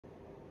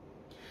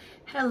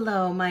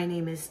Hello, my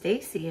name is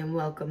Stacy and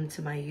welcome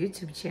to my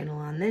YouTube channel.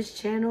 On this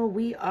channel,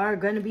 we are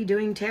going to be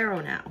doing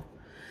tarot now.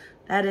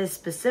 That is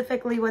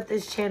specifically what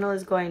this channel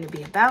is going to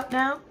be about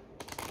now.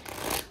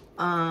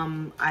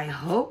 I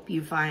hope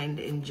you find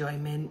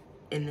enjoyment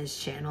in this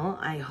channel.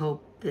 I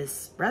hope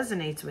this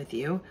resonates with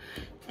you.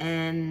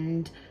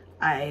 And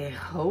I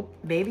hope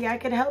maybe I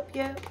could help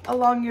you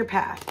along your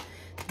path.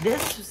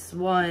 This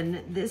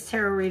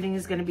tarot reading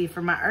is going to be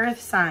for my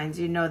earth signs.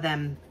 You know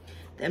them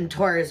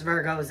Taurus,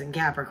 Virgos, and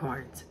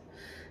Capricorns.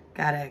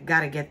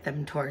 Gotta get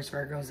them Taurus,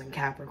 Virgos, and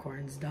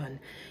Capricorns done.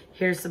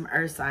 Here's some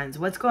earth signs.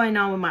 What's going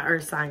on with my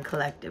earth sign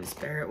collective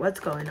spirit? What's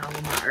going on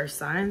with my earth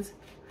signs?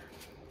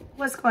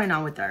 What's going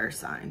on with the earth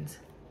signs?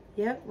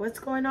 Yep, what's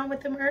going on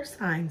with them earth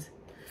signs?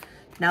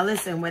 Now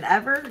listen,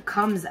 whatever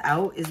comes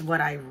out is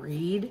what I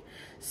read.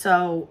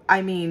 So,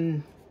 I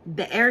mean,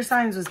 the air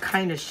signs was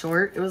kind of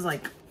short. It was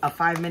like a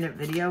 5-minute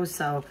video,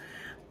 so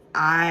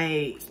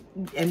I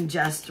am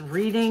just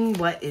reading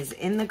what is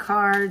in the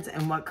cards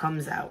and what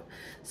comes out.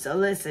 So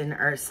listen,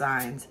 earth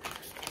signs.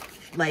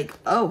 Like,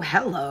 oh,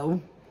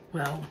 hello.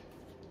 Well,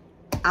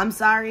 I'm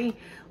sorry.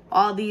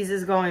 All these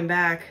is going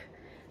back.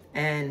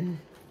 And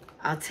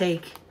I'll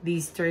take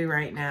these 3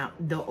 right now.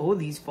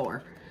 These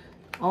 4.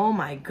 Oh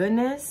my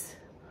goodness.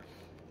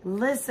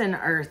 Listen,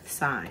 earth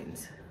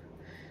signs.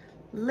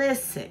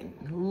 Listen.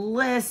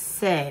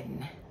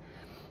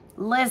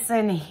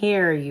 Listen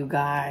here, you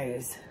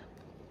guys.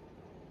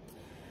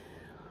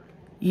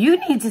 You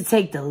need to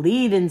take the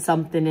lead in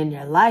something in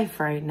your life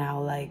right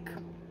now. Like,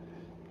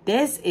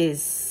 this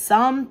is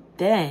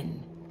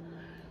something.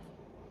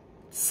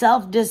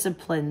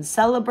 Self-discipline,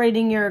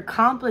 celebrating your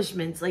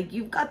accomplishments. Like,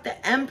 you've got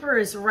the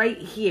Empress right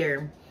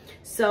here.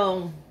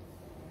 So,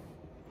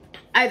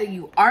 either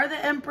you are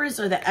the Empress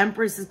or the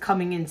Empress is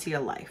coming into your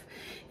life.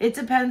 It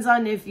depends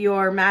on if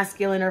you're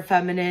masculine or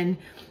feminine.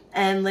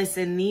 And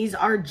listen, these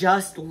are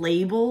just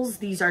labels.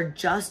 These are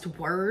just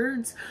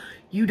words.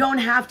 You don't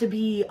have to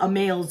be a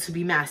male to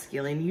be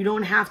masculine. You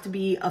don't have to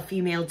be a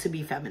female to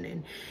be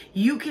feminine.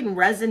 You can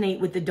resonate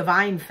with the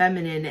divine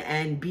feminine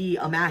and be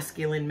a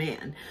masculine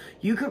man.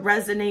 You could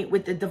resonate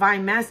with the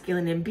divine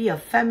masculine and be a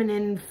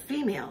feminine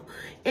female.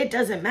 It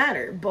doesn't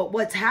matter. But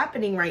what's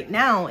happening right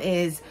now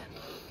is,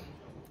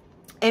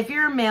 if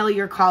you're a male,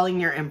 you're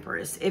calling your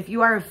Empress. If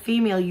you are a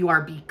female, you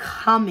are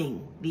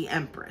becoming the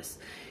Empress.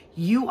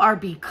 You are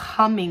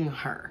becoming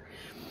her.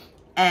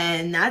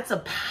 And that's a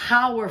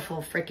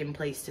powerful freaking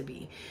place to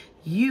be.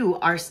 You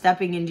are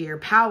stepping into your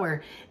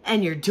power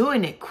and you're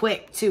doing it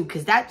quick too.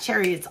 Because that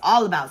Chariot's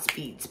all about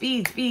speed.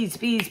 Speed.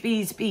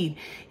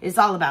 It's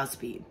all about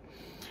speed.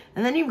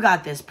 And then you've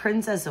got this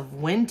Princess of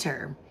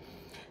Winter.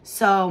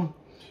 So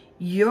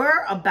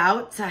you're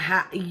about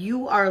to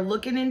you are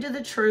looking into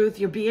the truth.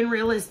 You're being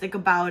realistic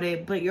about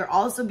it. But you're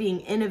also being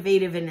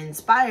innovative and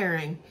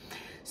inspiring.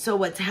 So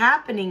what's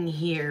happening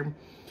here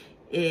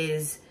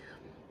is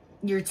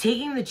you're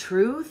taking the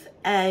truth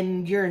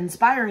and you're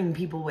inspiring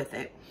people with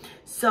it.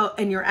 So,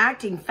 and you're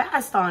acting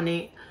fast on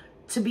it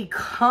to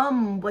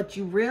become what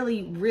you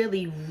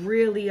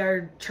really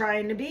are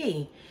trying to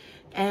be.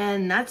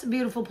 And that's a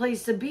beautiful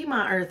place to be,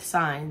 my earth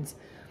signs.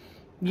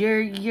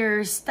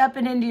 You're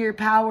stepping into your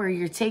power.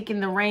 You're taking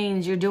the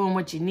reins. You're doing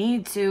what you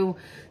need to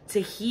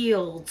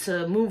heal,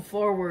 to move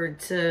forward,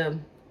 to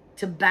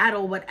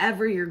battle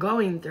whatever you're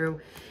going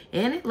through.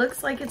 And it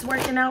looks like it's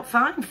working out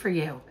fine for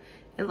you.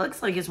 It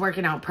looks like it's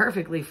working out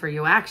perfectly for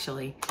you,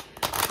 actually.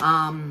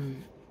 I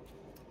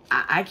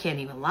can't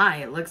even lie.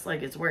 It looks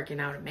like it's working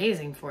out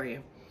amazing for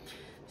you.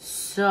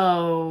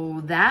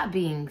 So, that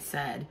being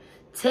said,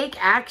 take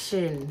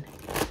action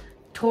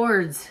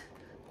towards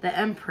the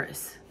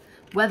Empress.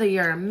 Whether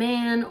you're a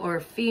man or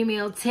a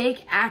female,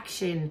 take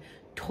action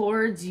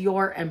towards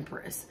your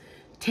Empress.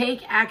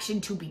 Take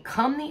action to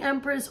become the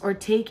Empress or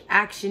take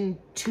action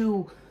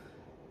to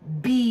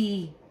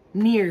be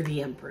near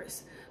the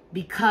Empress.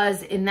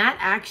 Because in that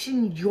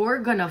action, you're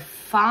going to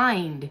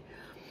find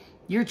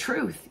your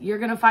truth. You're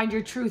going to find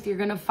your truth. You're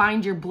going to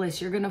find your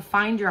bliss. You're going to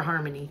find your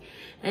harmony.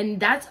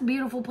 And that's a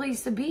beautiful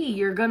place to be.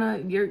 You're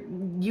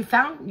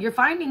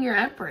finding your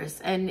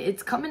Empress and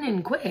it's coming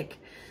in quick.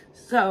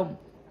 So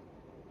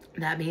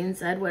that being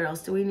said, what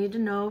else do we need to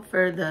know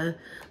for the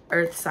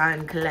earth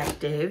sign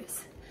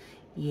collectives?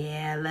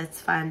 Yeah,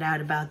 let's find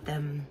out about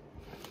them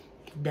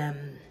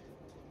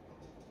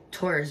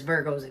Taurus,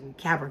 Virgos, and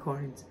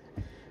Capricorns.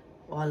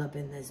 All up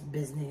in this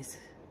business.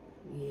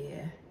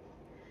 Yeah.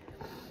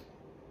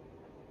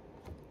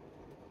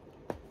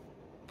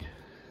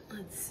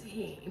 Let's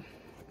see.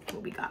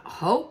 What we got?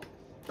 Hope.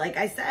 Like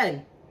I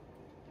said,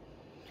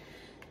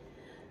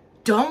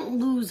 don't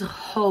lose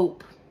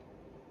hope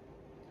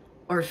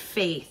or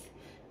faith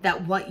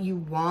that what you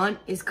want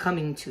is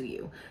coming to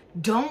you.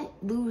 Don't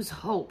lose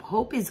hope.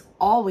 Hope is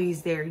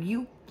always there.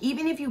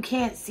 Even if you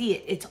can't see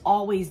it, it's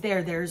always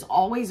there. There's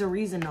always a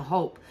reason to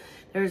hope.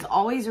 There's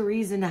always a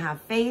reason to have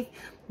faith.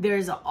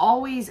 There's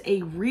always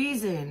a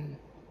reason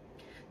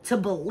to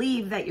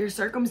believe that your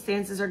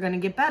circumstances are going to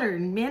get better.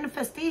 In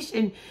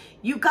manifestation,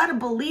 you got to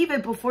believe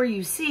it before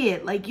you see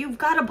it. Like, you've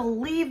got to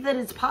believe that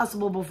it's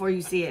possible before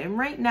you see it. And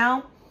right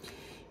now,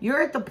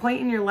 you're at the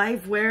point in your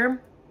life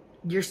where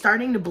you're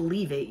starting to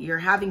believe it. You're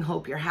having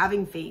hope. You're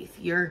having faith.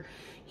 You're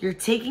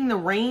taking the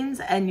reins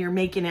and you're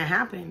making it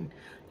happen.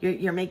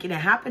 You're making it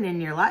happen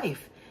in your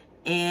life.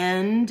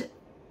 And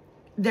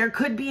there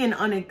could be an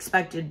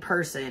unexpected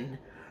person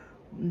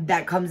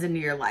that comes into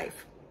your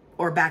life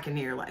or back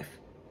into your life.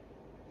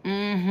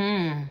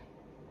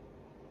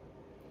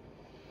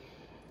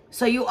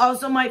 So you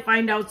also might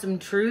find out some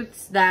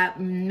truths that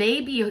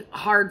may be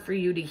hard for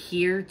you to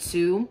hear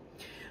too.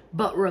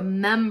 But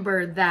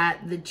remember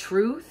that the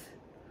truth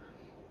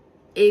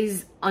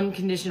is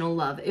unconditional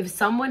love. If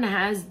someone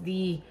has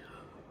the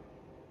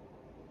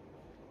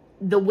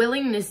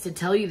willingness to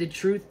tell you the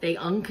truth, they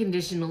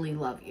unconditionally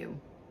love you.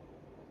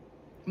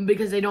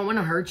 Because they don't want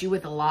to hurt you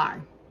with a lie.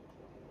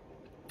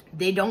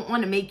 They don't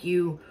want to make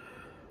you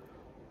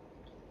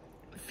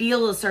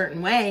feel a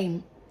certain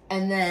way,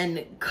 and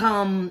then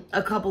come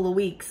a couple of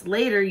weeks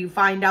later, you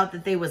find out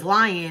that they was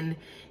lying.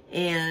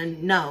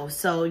 And no,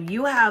 so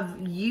you have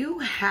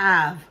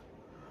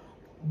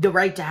the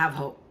right to have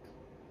hope,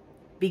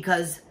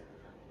 because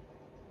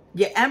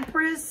your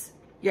Empress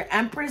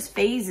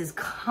phase is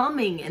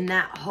coming, and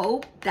that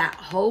hope,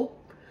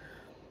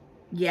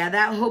 yeah,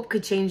 that hope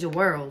could change the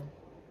world.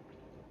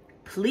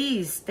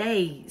 Please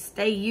stay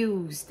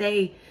you,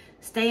 stay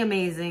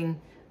amazing.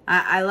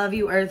 I love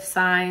you, earth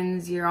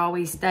signs. You're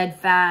always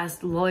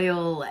steadfast,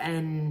 loyal,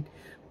 and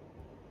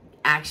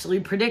actually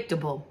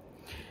predictable.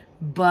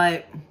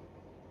 But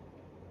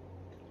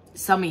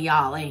some of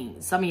y'all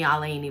ain't. Some of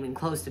y'all ain't even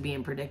close to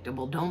being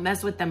predictable. Don't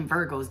mess with them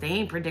Virgos. They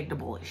ain't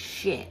predictable as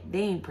shit. They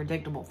ain't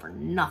predictable for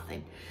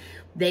nothing.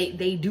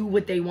 They do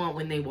what they want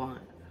when they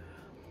want.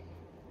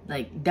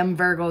 Like, them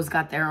Virgos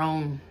got their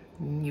own.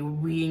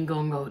 We ain't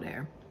gonna go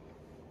there.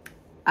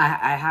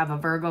 I have a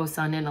Virgo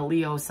sun and a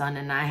Leo sun,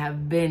 and I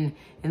have been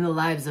in the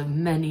lives of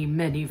many,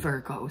 many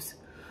Virgos.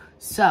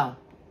 So,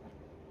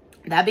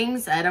 that being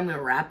said, I'm going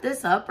to wrap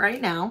this up right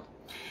now.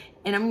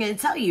 And I'm going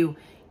to tell you,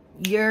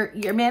 your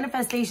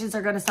manifestations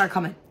are going to start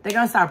coming. They're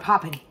going to start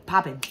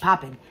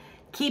popping.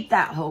 Keep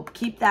that hope.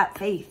 Keep that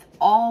faith.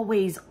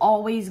 Always,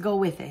 always go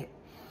with it.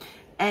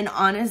 And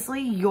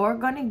honestly, you're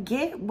going to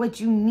get what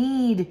you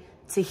need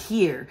to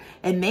hear.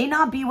 It may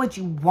not be what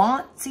you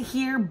want to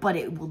hear, but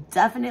it will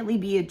definitely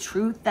be a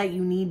truth that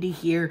you need to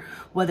hear,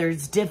 whether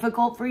it's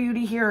difficult for you to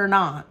hear or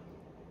not.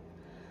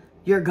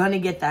 You're going to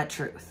get that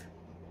truth.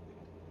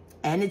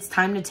 And it's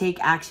time to take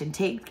action.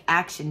 Take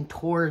action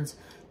towards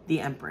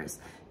the Empress.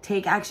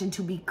 Take action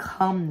to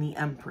become the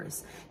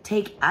Empress.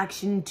 Take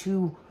action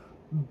to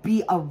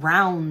be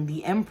around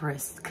the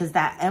Empress, because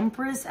that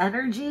Empress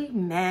energy,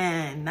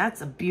 man,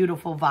 that's a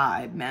beautiful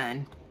vibe,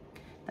 man.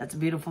 That's a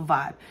beautiful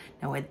vibe.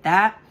 Now with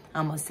that,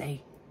 I'm going to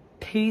say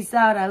peace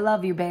out. I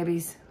love you,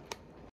 babies.